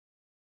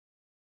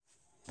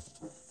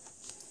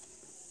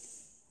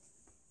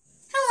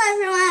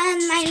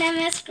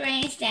is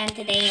Grace, and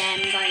today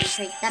I'm going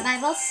to read the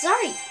Bible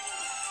story.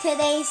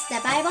 Today's the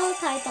Bible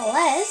title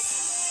is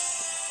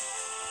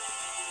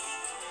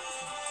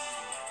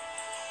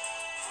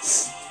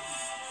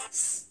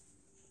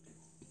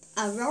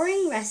A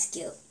Roaring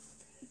Rescue,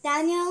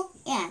 Daniel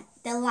and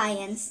the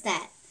Lion's Den.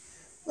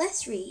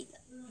 Let's read.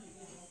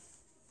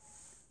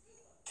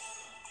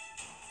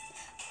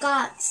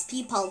 God's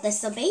people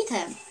disobeyed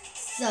him,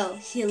 so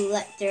he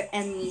let their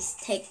enemies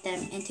take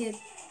them into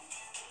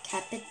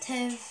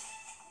captivity.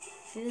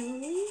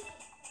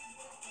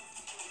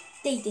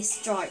 They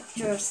destroyed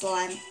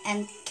Jerusalem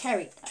and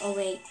carried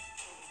away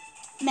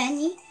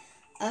many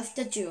of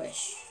the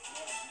Jewish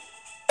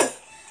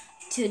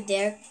to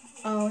their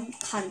own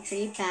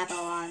country,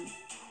 Babylon.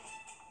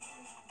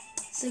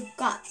 So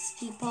God's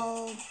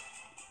people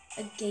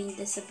again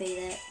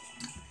disobeyed it.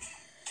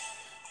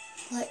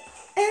 Like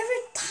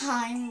every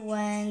time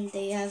when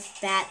they have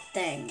bad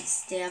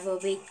things, they have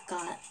obeyed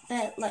God.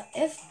 But like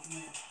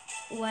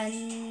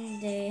when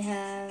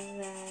they're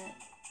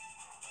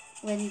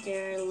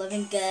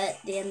living good,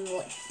 then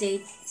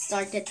they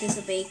started to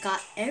disobey God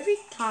every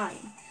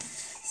time.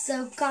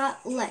 So God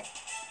let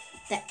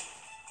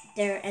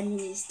their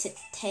enemies to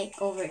take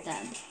over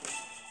them.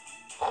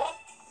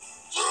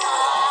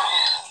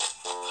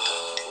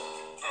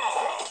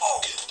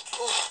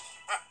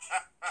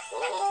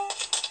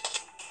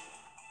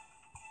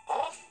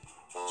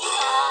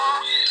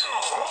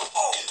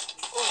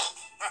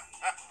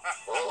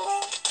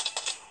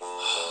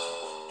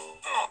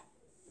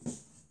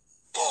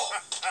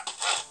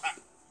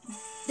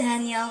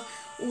 Daniel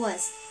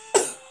was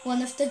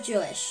one of the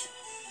Jewish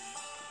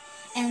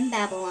in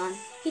Babylon.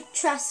 He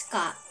trusted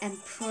God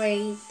and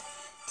prayed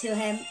to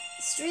him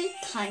 3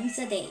 times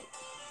a day.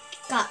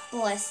 God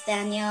blessed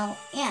Daniel,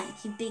 and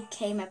he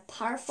became a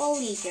powerful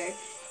leader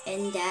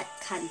in that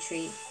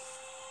country.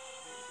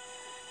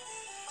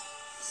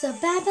 So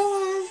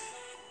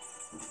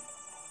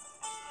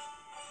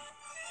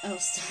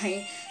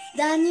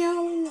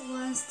Daniel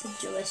was the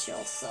Jewish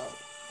also,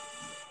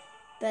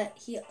 but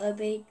he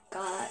obeyed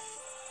God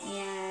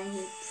and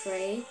he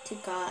prayed to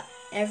God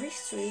every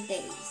 3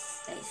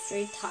 days, like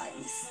 3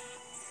 times.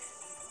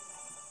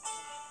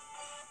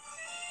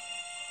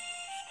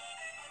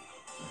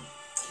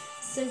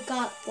 So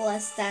God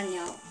blessed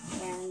Daniel,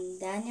 and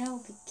Daniel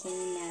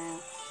became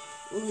a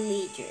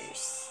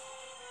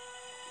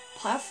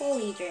powerful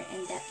leader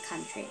in that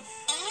country.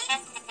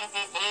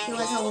 He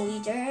was a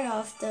leader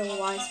of the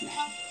wise men.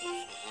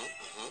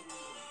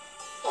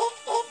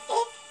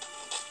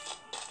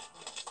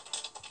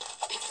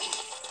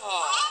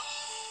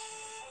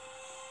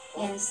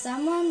 And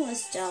someone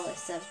was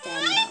jealous of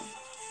Daniel.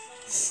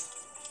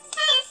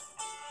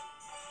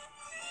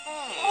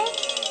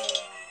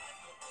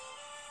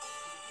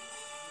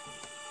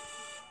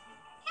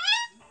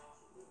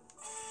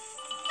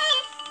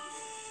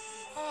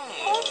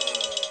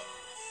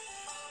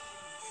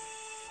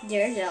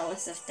 They're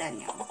jealous of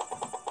Daniel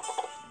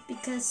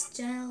because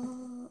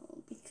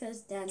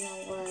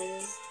Daniel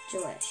was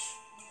Jewish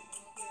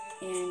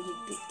and he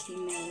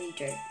became a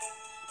leader.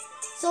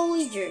 So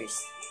leaders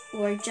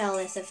were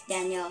jealous of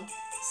Daniel,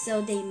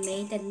 so they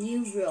made a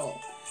new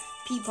rule.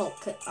 People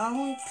could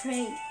only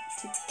pray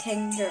to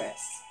King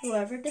Darius.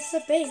 Whoever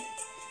disobeyed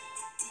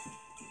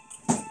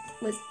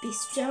would be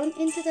thrown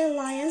into the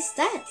lion's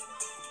den.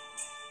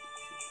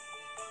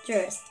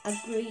 Darius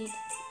agreed.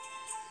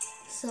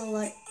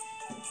 So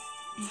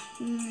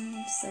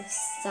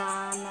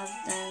some of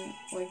them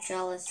were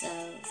jealous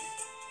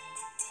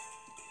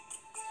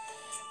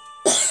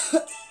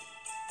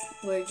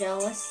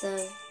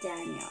of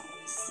Daniel.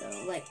 So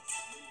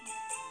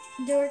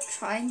they were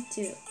trying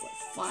to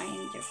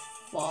find their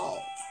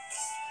faults,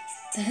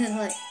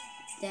 but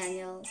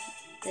Daniel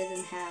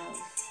didn't have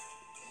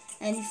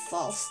any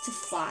faults to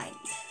find.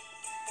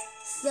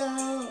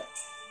 So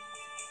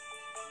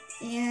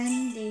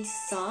and they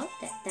thought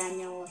that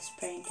Daniel was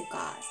praying to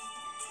God.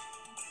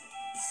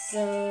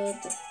 So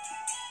the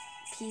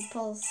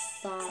people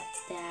thought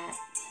that,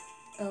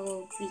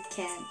 we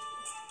can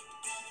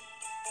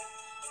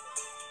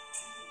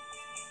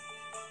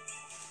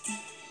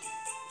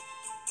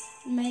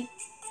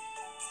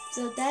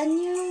so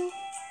Daniel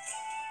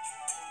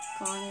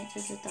gone into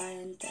the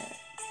lion den.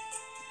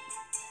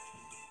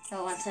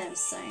 Oh, what I'm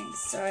saying,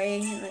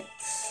 sorry,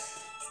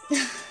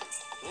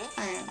 I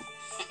am.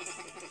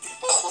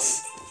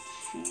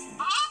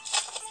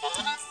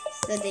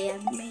 So they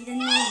have made a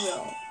new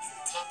rule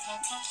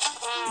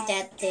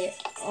that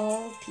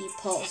all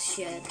people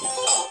should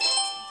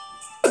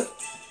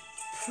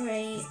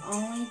pray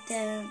only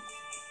the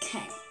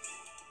king.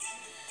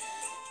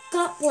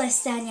 God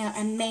blessed Daniel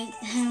and made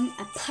him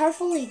a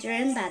powerful leader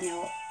in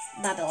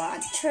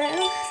Babylon.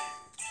 True.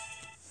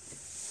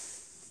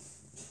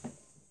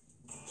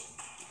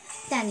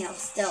 Daniel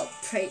still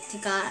prayed to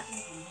God.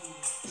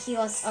 He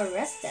was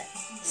arrested.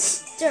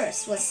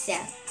 Darius was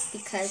sad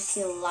because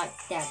he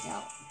liked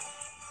Daniel.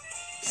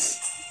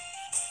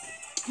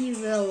 He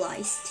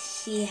realized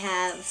he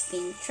had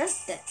been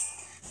trusted,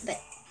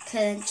 but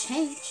couldn't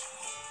change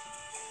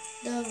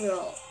the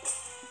rule.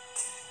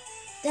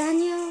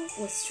 Daniel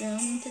was thrown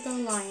into the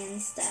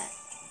lion's den.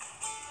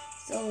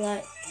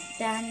 So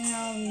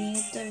Daniel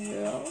knew the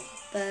rule,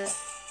 but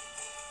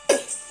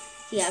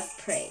he had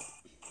prayed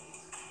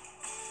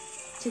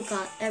to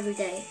God every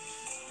day.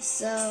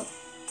 So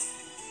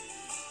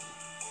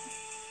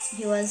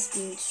he was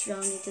being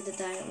thrown into the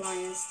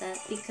lion's den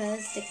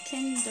because the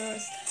king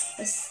was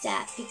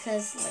sad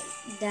because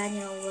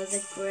Daniel was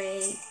a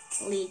great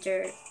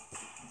leader,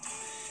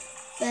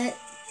 but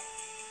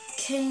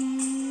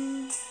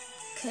king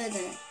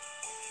couldn't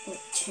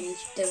change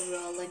the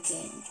rule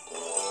again.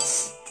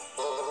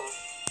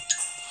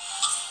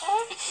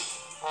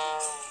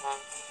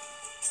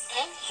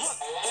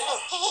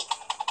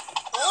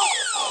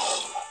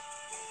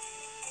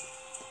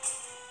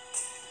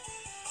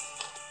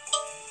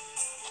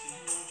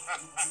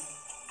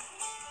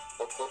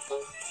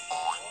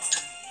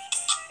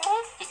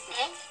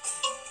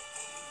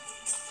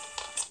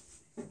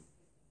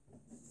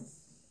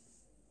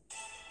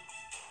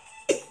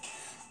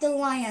 The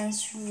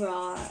lions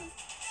roared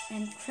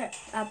and crept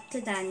up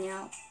to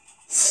Daniel.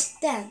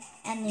 Then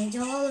an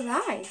angel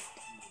arrived.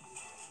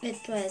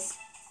 It was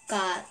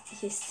God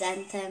who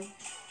sent him.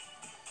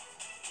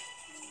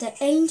 The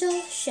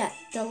angel shut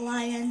the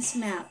lion's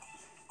mouth.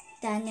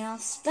 Daniel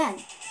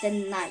spent the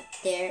night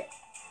there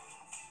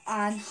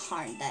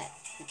unharmed.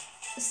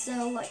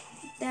 So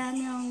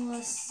Daniel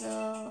was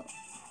so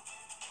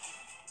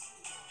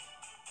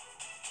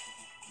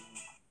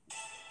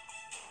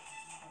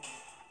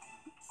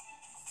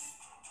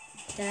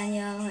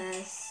Daniel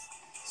has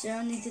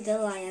thrown into the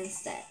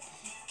lion's den,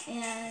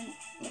 and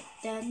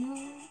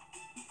Daniel,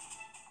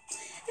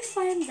 if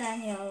I'm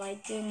Daniel, I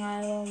think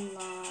I will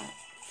not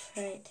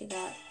pray to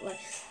God.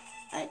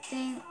 I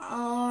think,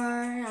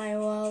 or I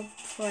will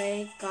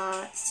pray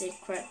God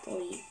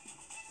secretly.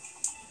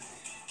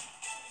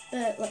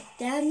 But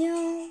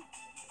Daniel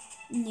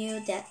knew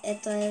that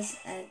it was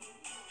a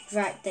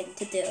right thing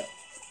to do.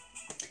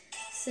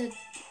 So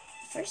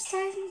first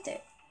time the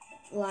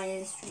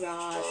lions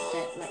roared,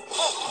 that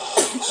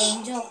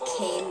angel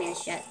came and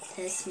shut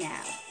his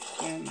mouth,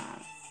 their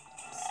mouths.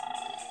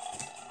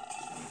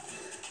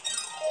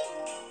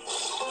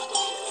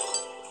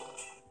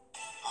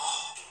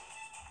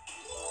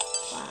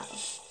 Wow.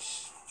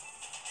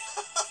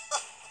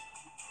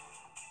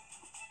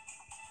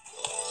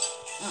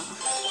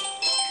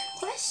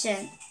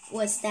 Question: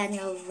 was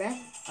Daniel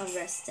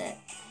arrested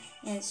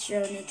and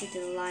thrown into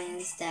the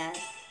lion's den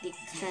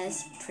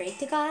because he prayed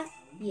to God?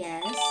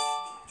 Yes.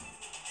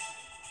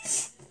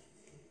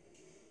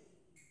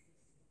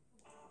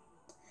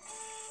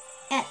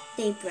 At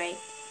daybreak,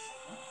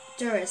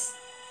 tourists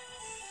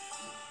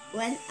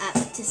went up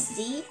to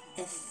see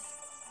if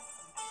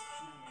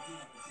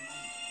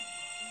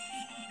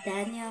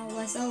Daniel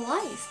was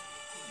alive.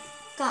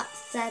 God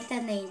sent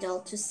an angel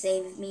to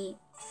save me.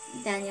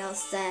 Daniel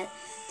said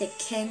the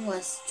king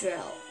was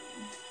thrilled.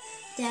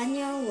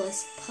 Daniel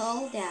was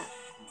pulled out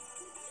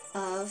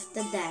of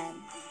the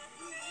den.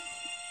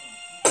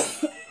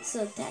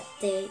 So that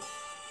day,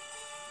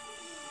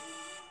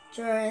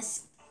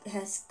 tourists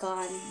has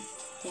gone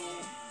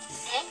there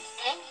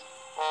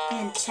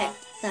and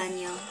checked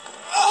Daniel,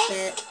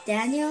 but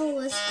Daniel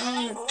was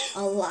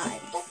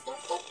alive.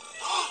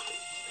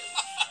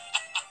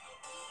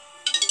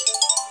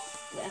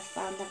 We have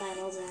found the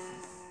Bible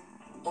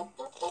down.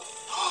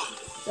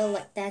 So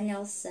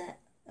Daniel said,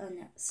 oh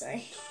no,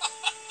 sorry.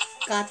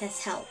 God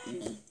has helped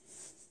me.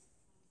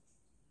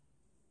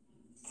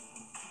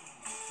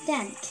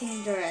 Then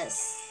King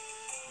Darius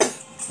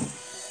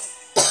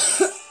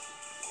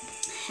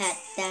had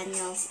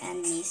Daniel's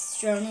enemies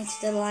thrown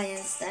into the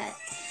lion's den.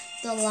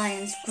 The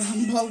lions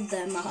grumbled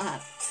them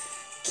up.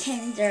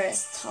 King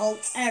Darius told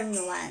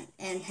everyone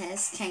in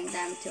his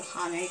kingdom to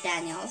honor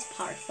Daniel's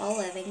powerful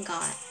living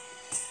God.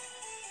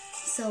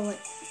 So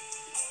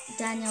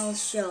Daniel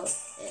showed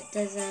it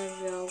is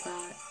a real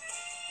God.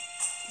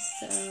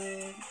 So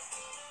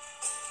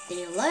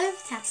they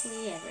lived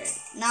happily ever.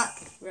 Not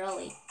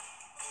really.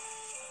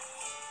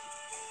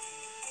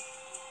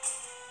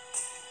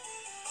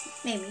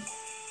 Maybe.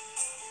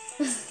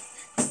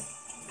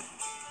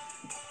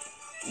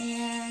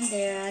 And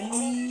their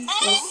enemies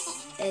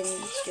was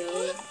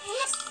thrown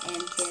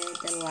into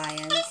the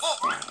lion's den.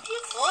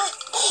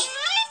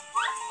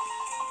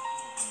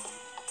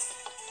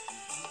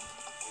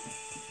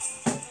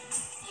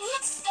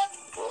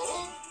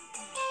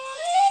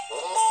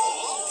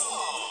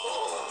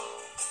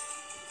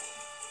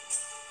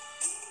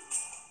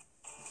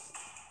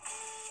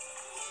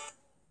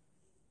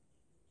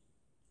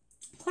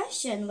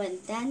 Question: when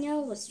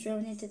Daniel was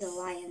thrown into the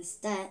lion's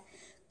den,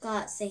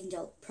 God's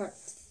angel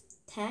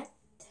protect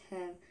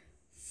him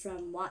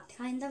from what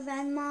kind of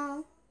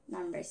animal?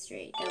 Number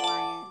 3, the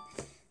lion.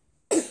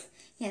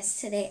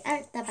 Yes, today I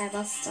read the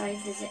Bible story.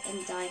 Did you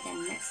enjoy it?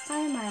 And next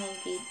time I will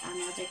read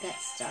another good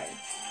story.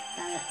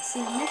 See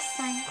you next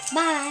time.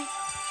 Bye!